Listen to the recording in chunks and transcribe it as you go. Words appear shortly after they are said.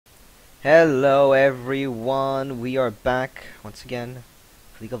Hello everyone, we are back once again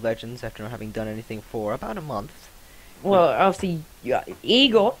for League of Legends after not having done anything for about a month. Well, obviously, yeah,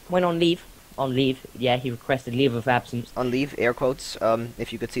 Igor went on leave. On leave, yeah, he requested leave of absence. On leave, air quotes,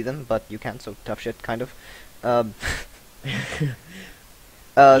 if you could see them, but you can't, so tough shit, kind of. Um,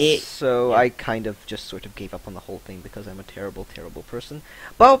 Yeah, so yeah. I kind of just sort of gave up on the whole thing because I'm a terrible, terrible person.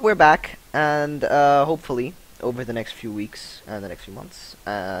 But we're back, and hopefully, over the next few weeks and the next few months,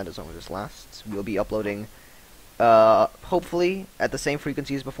 and as long as this lasts, we'll be uploading hopefully at the same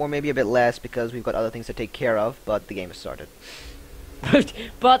frequency as before, maybe a bit less because we've got other things to take care of, but the game has started.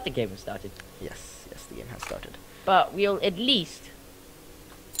 But the game has started. Yes, yes, the game has started. But we'll at least,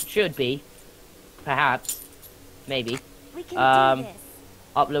 should be, perhaps, maybe, We can do this.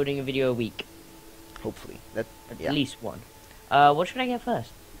 uploading a video a week. Hopefully. That, At yeah. least one. What should I get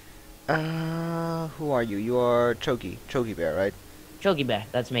first? Who are you? You are Cho'Gath Bear, right? Cho'Gath Bear,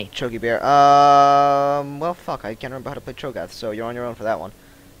 that's me. Cho'Gath Bear. Well, fuck, I can't remember how to play Cho'Gath, so you're on your own for that one.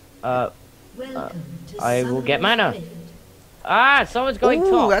 I will get mana. Ah, someone's going Ooh,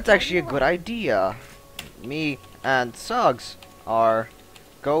 top. that's actually a good idea. Me and Suggs are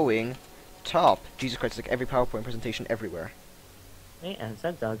going top. Jesus Christ, it's like every PowerPoint presentation everywhere. Me and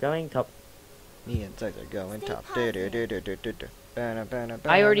Suggs are going top. Me and Suggs are going Stay top. positive.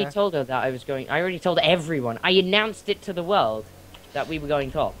 I already told her that I was going. I already told everyone. I announced it to the world that we were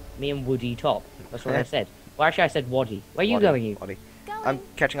going top. Me and Woody top. That's what I said. Well, actually, I said Waddy. Where are you going, you? Waddy. Going. I'm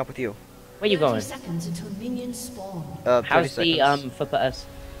catching up with you. Where you going? Seconds until minions spawn. 30 How's the seconds. for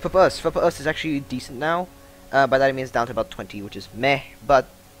us? For us is actually decent now. By that I mean it's down to about 20, which is meh, but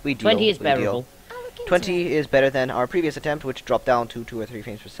we deal. 20 is we deal. bearable. I'll look into 20 it. is better than our previous attempt, which dropped down to 2 or 3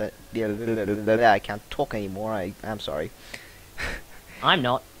 frames per second. I can't talk anymore. I'm sorry. I'm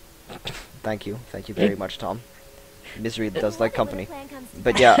not. Thank you very much, Tom. Misery does like Love it when company. a plan comes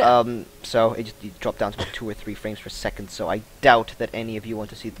But together. yeah, so it dropped down to about 2 or 3 frames per second. So I doubt that any of you want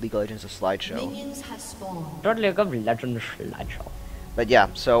to see League of Legends a slideshow. Minions have spawned. Don't League of Legends slideshow. But yeah,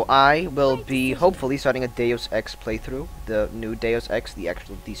 so I will be hopefully starting a Deus Ex playthrough, the new Deus Ex, the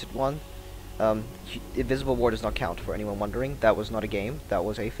actual decent one. Invisible War does not count, for anyone wondering. That was not a game, that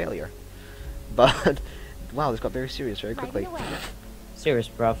was a failure. But, wow, this got very serious very quickly. Light it away. Serious,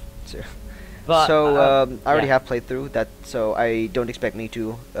 bruv. So, But I already yeah. have played through that, so I don't expect me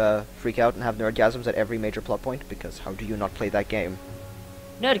to freak out and have nerdgasms at every major plot point, because how do you not play that game?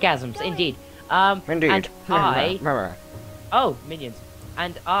 Nerdgasms, indeed. Indeed. And oh, minions.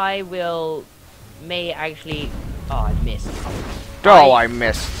 And I may actually. Oh, I missed. Oh, I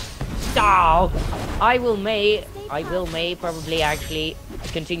missed. Oh, I will may probably actually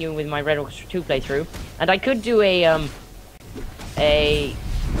continue with my Red Orchestra 2 playthrough, and I could do a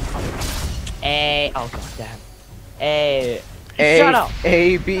oh god damn shut up.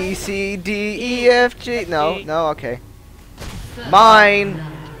 A, B, C, D, E, F, G. No, no, okay. Mine!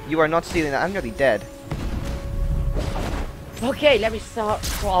 You are not stealing that. I'm nearly dead. Okay, let me start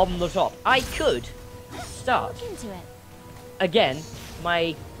from the top. I could start Look into it. again.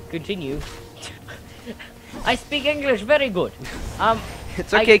 My continue. I speak English very good.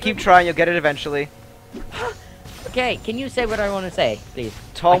 It's okay, I keep could- trying, you'll get it eventually. Okay, can you say what I want to say, please?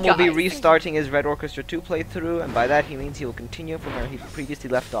 Tom will be God. restarting his Red Orchestra 2 playthrough, and by that he means he will continue from where he previously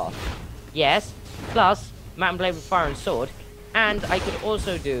left off. Yes. Plus, Mountain Blade with Fire and Sword, and I could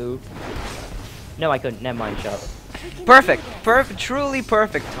also do. No, I couldn't. Never mind. Shut up. We can Perfect! do this. Perfect! Truly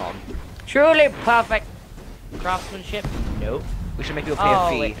perfect, Tom. Truly perfect craftsmanship. Nope. We should make people pay Oh, a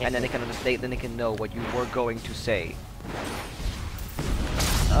fee, wait. and then they can understand, then they can know what you were going to say.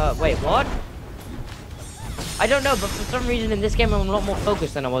 Wait, what? I don't know, but for some reason in this game I'm a lot more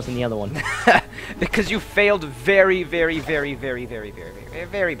focused than I was in the other one. Because you failed very, very, very, very, very, very, very,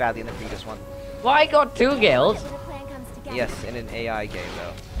 very badly in the previous one. Well, I got 2 kills. When a plan comes together. Yes, in an AI game,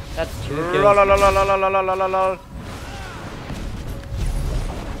 though. That's 2 Lol, kills. lol, lol, lol, lol, lol, lol, lol, lol.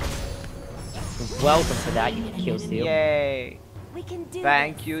 Welcome for that, you kill steal. Yay! We can do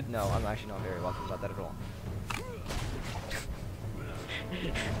Thank this. you. No, I'm actually not very welcome about that at all.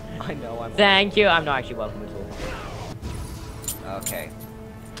 I know I'm. Thank you. I'm not actually welcome at all. Okay.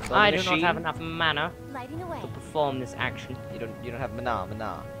 So I the do not machine- have enough mana Lighting away. to perform this action. You don't have mana.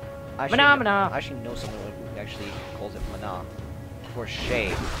 Mana. I actually know someone who actually calls it mana. For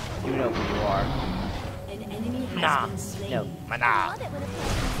shame. You know who you are. An enemy has Nah. been slain. No. Mana. Love it when a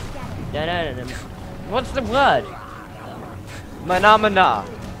plan comes together. No. What's the word? Mana.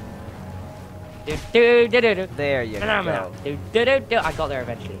 Do, do, do, do, do. There you go. Do, do, do, do. I got there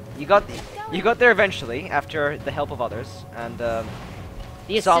eventually. You got there eventually after the help of others, and The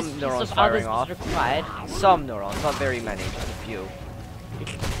Some assistance neurons of firing others off. is required. some neurons, not very many, just a few.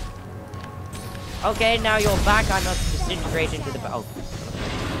 Okay, now you're back. I must disintegrate into the oh.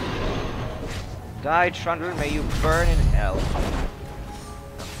 Die, Trundle, may you burn in hell.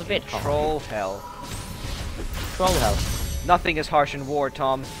 It's a bit hard. Troll hell. Troll hell. Nothing is harsh in war,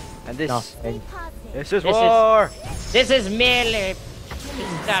 Tom. And this... Nothing. Stay positive. This is This is- war! This is merely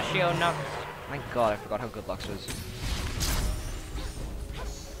pistachio nuts. My god, I forgot how good Lux was.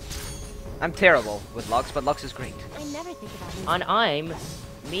 I'm terrible with Lux, but Lux is great. I never think about it. And I'm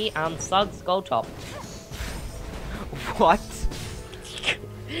me and Suggs go top. What?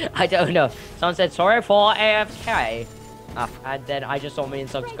 I don't know. Someone said sorry for AFK. Ah. And then I just saw me and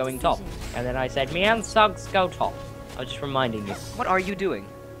Suggs going top. And then I said me and Suggs go top. I was just reminding you. What are you doing?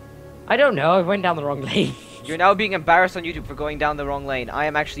 I don't know, I went down the wrong lane. You're now being embarrassed on YouTube for going down the wrong lane. I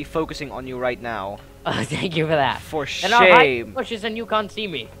am actually focusing on you right now. Oh, thank you for that. For Then I'll hide shame. bushes and you can't see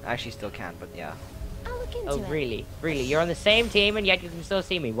me. Actually, still can, but yeah. I'll look into Oh, it. really? Really? You're on the same team and yet you can still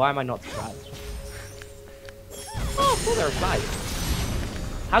see me. Why am I not surprised? Oh, cool, there are flies.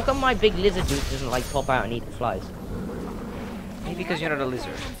 How come my big lizard dude doesn't, like, pop out and eat the flies? Maybe because you're not a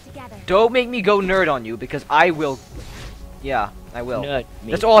lizard. Comes together. Don't make me go nerd on you, because I will... Yeah, I will. Nerd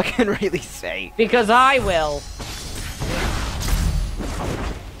me. That's all I can really say. Because I will.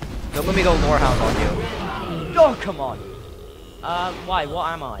 Don't let me go lorehound on you. Oh, come on. Why?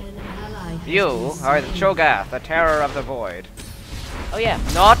 What am I? An ally has You been are the slain. Cho'Gath, the terror of the void. Oh, yeah.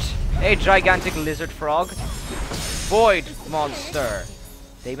 Not a gigantic lizard frog. Void monster.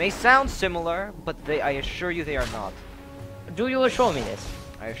 They may sound similar, but I assure you they are not. Do you assure me this?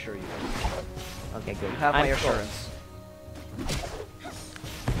 I assure you. Okay, good. You have I'm my sure. assurance.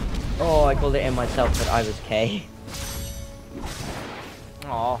 Oh, I called it in myself, but I was K.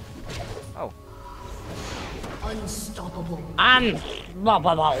 Aw. Oh. Unstoppable. And blah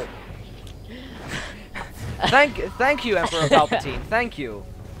blah blah. Thank you, Emperor Palpatine. Thank you.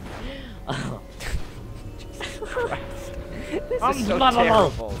 This is so Blah, blah, blah.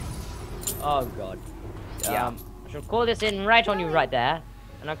 terrible. Oh god. Yeah. I shall call this in right on you right there,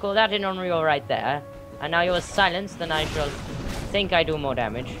 and I'll call that in on you right there, and now you're silenced, then I shall think I do more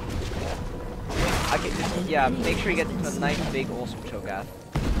damage. Yeah, make sure you get a nice big awesome Cho'Gath.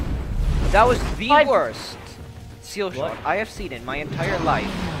 That was the worst seal shot I have seen in my entire life,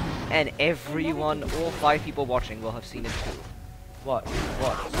 and everyone, all 5 people watching, will have seen it too. What?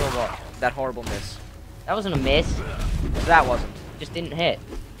 What? So what? That horrible miss. That wasn't a miss. That wasn't. Just didn't hit.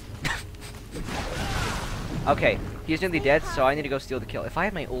 Okay, he's nearly dead, so I need to go steal the kill. If I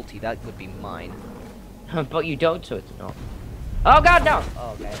had my ulti, that would be mine. But you don't, so it's not. Oh god, no!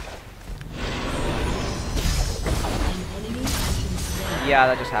 Oh, okay. An enemy has been slain. Yeah,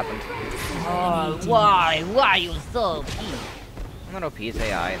 that just happened. Oh, why? Why are you so keen? I'm not OP, it's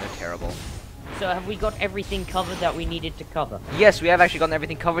AI, and they're terrible. So have we got everything covered that we needed to cover? Yes, we have actually gotten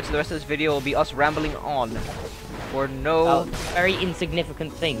everything covered, so the rest of this video will be us rambling on. For no... Oh, very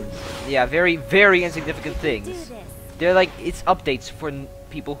insignificant things. Yeah, very, very insignificant Do things. this. They're like, it's updates for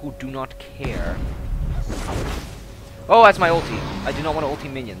people who do not care. Oh, that's my ulti. I do not want to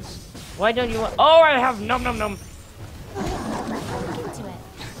ulti minions. Why don't you want— Oh, I have num num num! I'll look into it.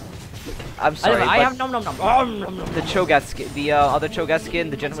 I'm sorry, I but have num num num. Oh, num num. the Cho'Gath skin, the other Cho'Gath skin,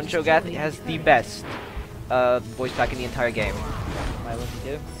 the Gentleman Cho'Gath, has the best voice pack in the entire game. Why, what'd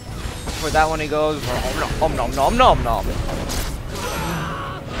you do? For that one, he goes nom nom nom nom nom.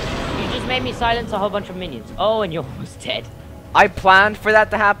 You just made me silence a whole bunch of minions. Oh, and you're almost dead. I planned for that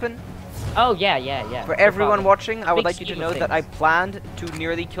to happen. Oh, yeah, yeah, yeah. For No everyone problem. watching, I would Big like you to scheme of know that I things. planned to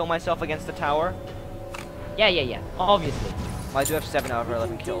nearly kill myself against the tower. Yeah, yeah, yeah. Obviously. I do have 7 out of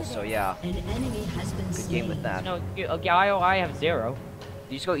 11 kills, so yeah. An enemy has been Good slain. game with that. No, you, okay, I have 0.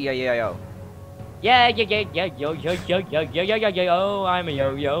 You just go EIO. Yeah, yeah, yeah, yeah, yo, yo, yo, yo, yo, yo, yo, yo, yo, I'm a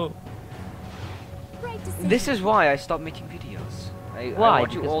yo-yo. Right decision. This is why I stopped making videos. I Why?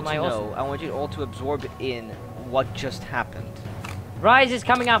 want you Because all of to my know. awesome- I want you all to absorb in what just happened. Rise is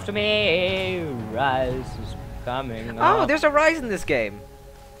coming after me. Rise is coming. Oh, there's a rise in this game.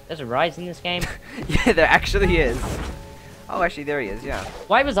 There's a rise in this game. Yeah, there actually is. Oh, actually, there he is. Yeah.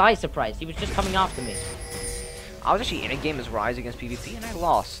 Why was I surprised? He was just coming after me. I was actually in a game as Rise against PvP, and I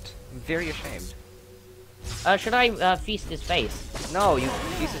lost. I'm very ashamed. Should I feast his face? No,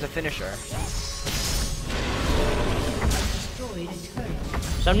 this is a finisher. Destroyed a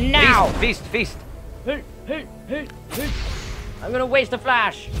turret. So now, Feast, feast. hey, hey, hey, hey. I'm gonna waste a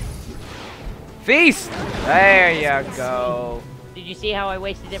flash. Feast! There you go. Did you see how I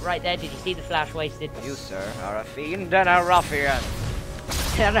wasted it right there? Did you see the flash wasted? You, sir, are a fiend and a ruffian.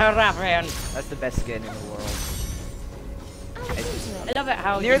 I That's the best skin in the world. I'll look into it. love it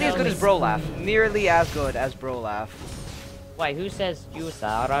how Nearly you as know, good as Brolaf. Nearly as good as Brolaf. Why? Who says you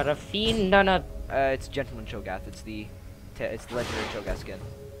are a fiend and a It's Gentleman Cho'Gath. It's the legendary Cho'Gath skin.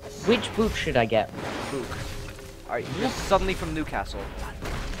 Which boot should I get? Book. Alright, you're suddenly from Newcastle.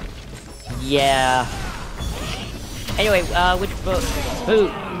 Yeah. Anyway, which boot?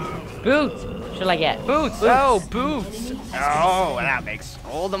 Boot! Should I get? Boots! Oh, boots! Oh, that makes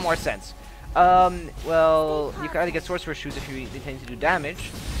all the more sense. Well, you can either get Sorcerer's Shoes if you intend to do damage,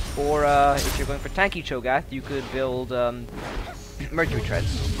 or, if you're going for tanky Cho'Gath, you could build, Mercury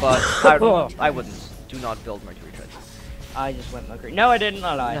Treads. But I wouldn't. Do not build Mercury Treads. I just went Mercury. No, I didn't.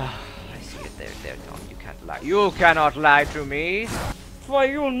 I lied. No, I see it there, Tom. You can't lie. You cannot lie to me! For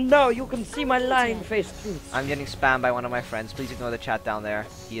you know, you can see my lying face truth. I'm getting spammed by one of my friends. Please ignore the chat down there.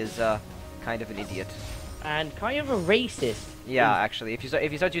 He is, kind of an idiot. And kind of a racist. Yeah, actually, if you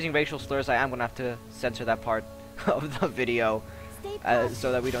start using racial slurs, I am gonna have to censor that part of the video,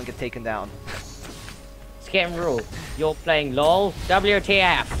 so that we don't get taken down. It's getting rule. You're playing LoL.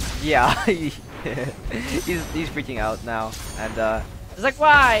 WTF. Yeah, he's freaking out now, and It's like,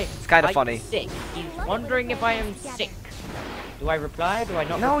 why? it's kind of Are funny. you sick? He's wondering if I am sick. Do I reply? Do I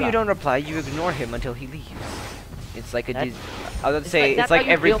not No, reply? you don't reply. You ignore him until he leaves. It's like a. That's- I would say that's it's like how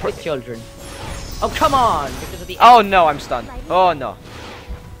you every. deal with children. Oh, come on! Because of the. Oh no, I'm stunned. Oh no.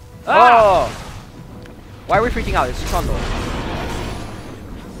 Ah! Oh. Why are we freaking out? It's Trundle.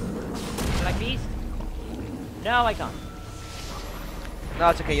 Can I feast? No, I can't. No,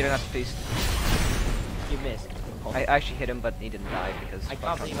 it's okay. You don't have to feast. You missed. I actually hit him, but he didn't die because. I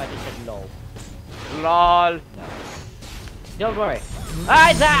can't believe I just said lol. Lol. No. Don't worry.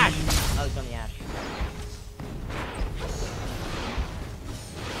 Ah, it's Ash! Oh, it's only Ash.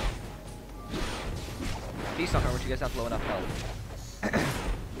 Feast on her, but you guys have low enough health.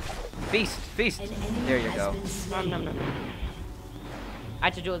 Feast! Feast! An enemy There you has go. been slain. Nom, nom, nom. I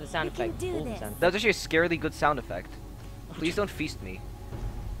had to do the sound You can effect. do all the this. sound. That was actually a scarily good sound effect. Please don't feast me.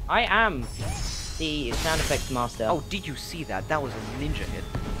 I am the sound effects master. Oh, did you see that? That was a ninja hit.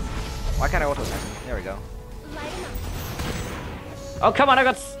 Why can't I auto him? There we go. Light him up. Oh, come on, I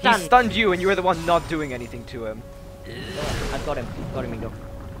got He stunned. stunned you and you were the one not doing anything to him. I've got him. Got him, Igor.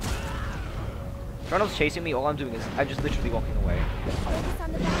 Trundle's chasing me, all I'm doing is I'm just literally walking away. Focus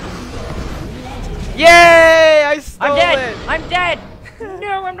on the back. Yay! I stole I'm dead! it! I'm dead!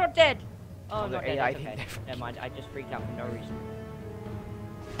 No, I'm not dead! Oh, I'm Oh, not no, dead. AI That's okay. never Never mind, I just freaked out for no reason.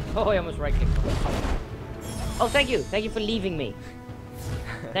 Oh, I almost right-clicked. Oh, thank you! Thank you for leaving me.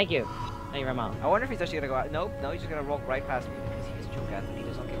 Thank you. Thank you very much. I wonder if he's actually gonna go out. Nope, no, he's just gonna walk right past me because he is Cho'Gath and he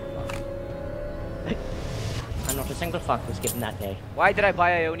does not give a fuck. And not a single fuck was given that day. Why did I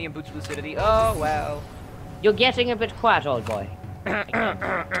buy Ionian Boots Lucidity? Oh, well. You're getting a bit quiet, old boy.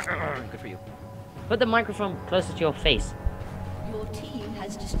 Good for you. Put the microphone closer to your face. Your team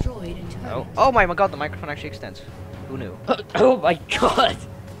has destroyed a turret. Oh my god, the microphone actually extends. Who knew? Oh my god!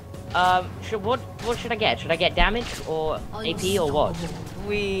 What should I get? Should I get damage or AP or what?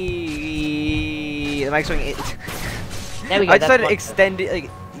 The mic's going. There we go. I just that's started what- extending. Like,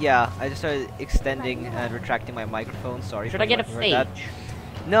 yeah, I just started extending and retracting my microphone. Sorry. Should for I get a anyone who heard phage?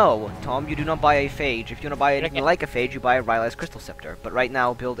 that. No, Tom, you do not buy a phage. If you want to buy Should I anything get- like a phage, you buy a Rylai's Crystal Scepter. But right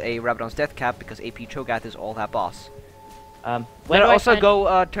now, build a Rabadon's Death Cap because AP Cho'Gath is all that boss. Where Then do I also find-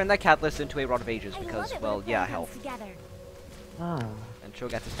 go turn that Catalyst into a Rod of Ages I love because, it when well, a yeah, plan comes health. together. Ah. And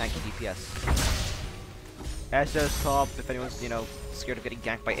Cho'Gath is tanky DPS. SS top if anyone's, you know, scared of getting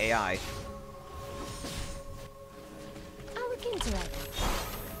ganked by AI. I'll look into it.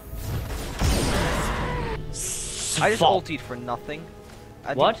 I just Fuck. ultied for nothing.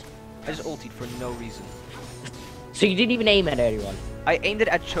 What? I just ultied for no reason. So you didn't even aim at anyone? I aimed it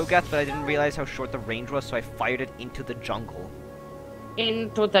at Cho'Gath, but I didn't realize how short the range was, so I fired it into the jungle.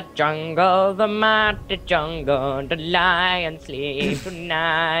 Into the jungle, the mighty jungle, the lions sleep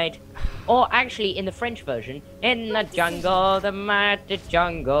tonight. Or actually, in the French version, in the jungle, the mighty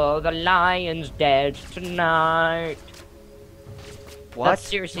jungle, the lion's dead tonight. What? That's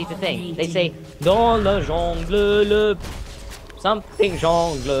seriously the thing. They say, dans la jungle, le... something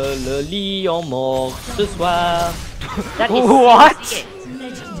jungle, le lion mort ce soir. That is What?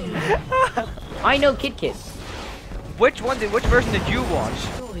 seriously it. I know Kid Kid. Which version did you watch?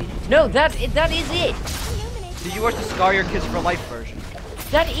 No, that is it. Illuminate. Did you watch the Scar Your Kids for Life version?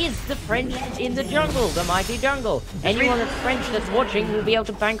 That is the French in the jungle, the mighty jungle. Anyone that's French that's watching will be able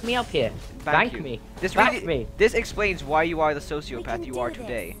to bank me up here. Bank you. me. This Bank really, me. This explains why you are the We sociopath can you do are this.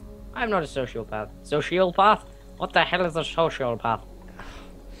 today. I'm not a sociopath. Sociopath? What the hell is a sociopath?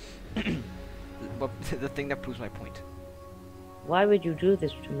 Well, the thing that proves my point. Why would you do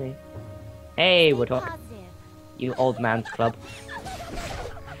this to me? Hey, we're Stay talking. positive. You old man's club.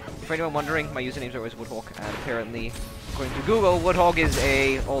 For anyone wondering, my usernames are always Woodhawk, and apparently According to Google, Woodhog is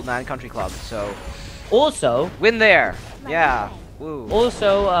a old man country club, so Also, win there. Like Yeah. that. Woo.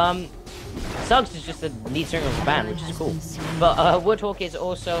 Suggs is just the lead singer of the band, which is cool. But Woodhawk is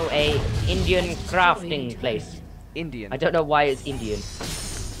also a Indian crafting place. Indian. I don't know why it's Indian.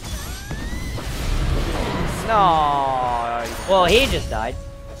 No. Well, he just died.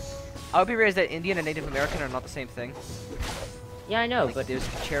 I hope you realize that Indian and Native American are not the same thing. Yeah, I know, Like, but there's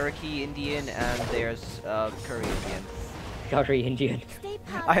Cherokee Indian and there's Curry Indian. Curry Indian. Stay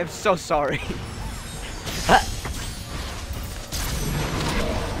positive. I am so sorry.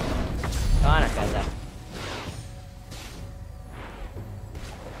 Casa.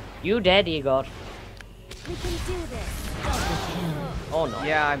 You dead, Igor? We can do this. Oh no.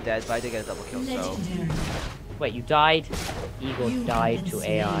 Yeah, I'm dead, but I did get a double kill, so. Wait, you died? Igor died to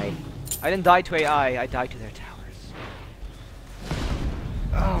AI. I didn't die to AI, I died to their towers.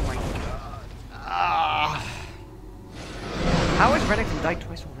 Oh my god. Ah. How has Renekton died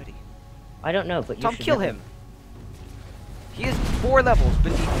twice already? I don't know, but you Tom, should kill know. him. He is 4 levels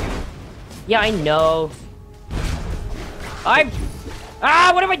beneath you. Yeah, I know.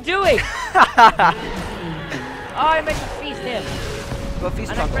 What am I doing? I meant to feast him. Go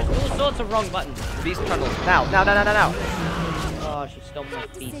feast And I Trundle. pressed all sorts of wrong buttons. Feast Trundle. Now. Oh, she stole my Bad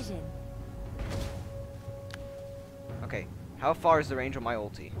feast. decision. Okay, how far is the range on my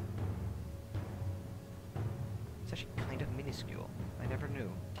ulti? It's actually kind of minuscule. I never knew.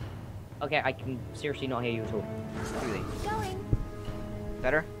 Okay, I can seriously not hear you at all. Really. Going.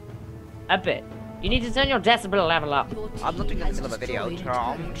 Better? A bit. You need to turn your decibel level up. I'm not doing it in the middle of a video. In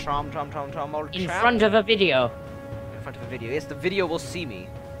front of a video. In front of a video. Yes, the video will see me.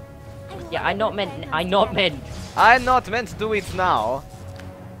 Yeah, I not meant. I not meant. I'm not meant to do it now.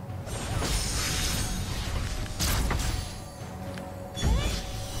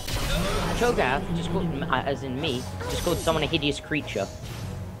 Cho'Gath just called, as in me, just called someone a hideous creature.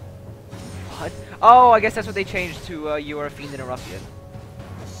 What? Oh, I guess that's what they changed to you are a fiend and a ruffian.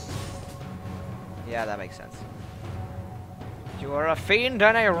 Yeah, that makes sense. You are a fiend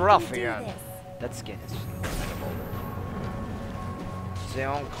and a We can do ruffian. this. That skin is incredible. C'est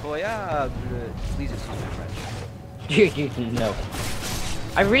incroyable. Please excuse my French. No.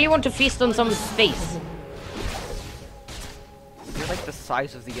 I really want to feast on someone's face. You're like the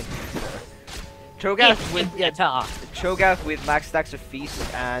size of the internet. Cho'Gath with guitar. Cho'Gath with max stacks of feast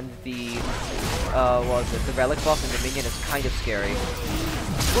and the what was it? The relic buff and the minion is kind of scary.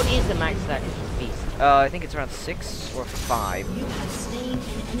 What is the max stack of feast? I think it's around 6 or 5. You have slain an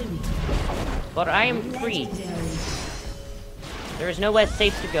enemy. But I am free. There is nowhere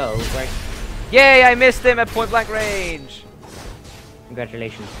safe to go. Where... Yay! I missed him at point blank range.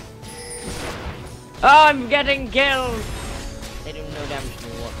 Congratulations. Oh, I'm getting killed. They do no damage to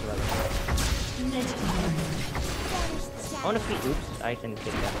me whatsoever. I want to feed. Oops, I didn't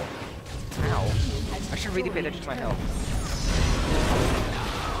click that. Ow! I should really pay attention to my health.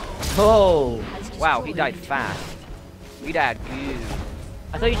 Oh! Wow, he died fast. We died good.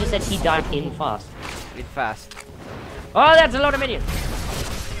 I thought you just said he died in fast. Did fast. Oh, that's a lot of minions.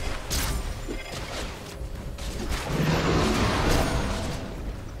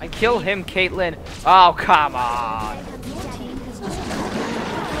 I kill him, Caitlyn. Oh, come on.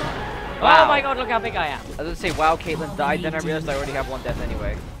 Wow. Oh my god, look how big I am. I was gonna say, wow, Caitlyn died, then I realized I already have 1 death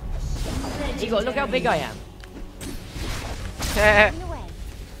anyway. Igor, look how big I am. Running away.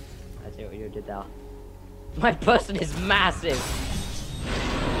 I see what you did there. My person is massive.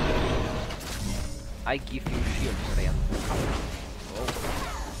 I give you shield, Stan. Oh.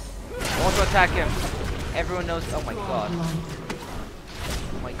 I want to attack him. Everyone knows. Oh my god.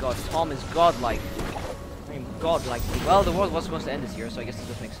 Oh my god, Tom is godlike. I am godlike. Well, the world was supposed to end this year, so I guess this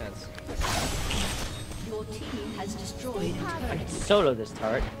does make sense. Your team has destroyed a I turret. can solo this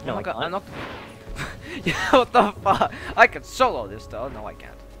turret. No, Oh my I god, can't. I'm not. Yeah, what the fuck? I can solo this though. No, I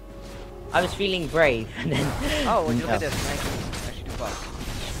can't. I was feeling brave, and then... Oh, would you look No. at this? I actually do fuck.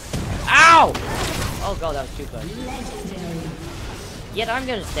 Ow! Oh god, that was too close. Legendary. Yet I'm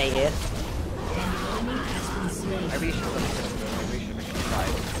gonna stay here. An enemy has been slain. I really should have. I really should have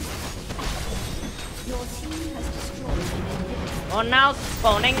tried. Your team has destroyed an enemy. Oh, now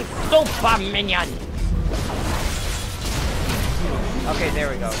spawning super minion. Okay, there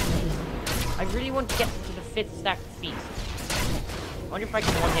we go. I really want to get to the 5th stack feast. I wonder if I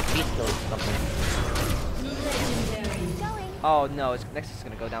can one-hit feast those or something. Legendary. Going. Oh no, it's, Nexus is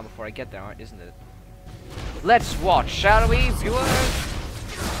gonna go down before I get there, isn't it? Let's watch, shall we, viewers?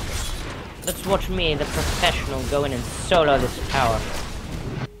 Let's watch me, the professional, go in and solo this tower.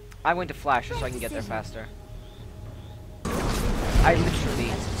 I'm going to flash so I can get there faster. I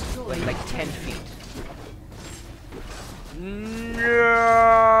literally went like 10 feet. No.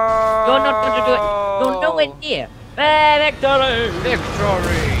 You're not going to do it. You're nowhere near. Victory!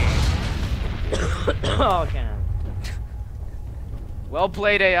 Victory. Oh, okay. Well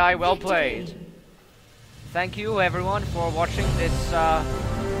played, AI. Well played. Thank you, everyone, for watching this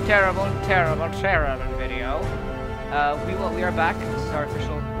terrible video. We are back. This is our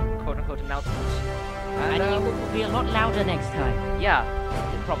official quote-unquote announcement. And you will be a lot louder next time. Yeah,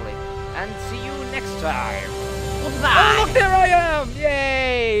 probably. And see you next time. Goodbye! Oh, look, there I am!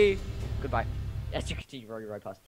 Yay! Goodbye. As you continue rolling right past.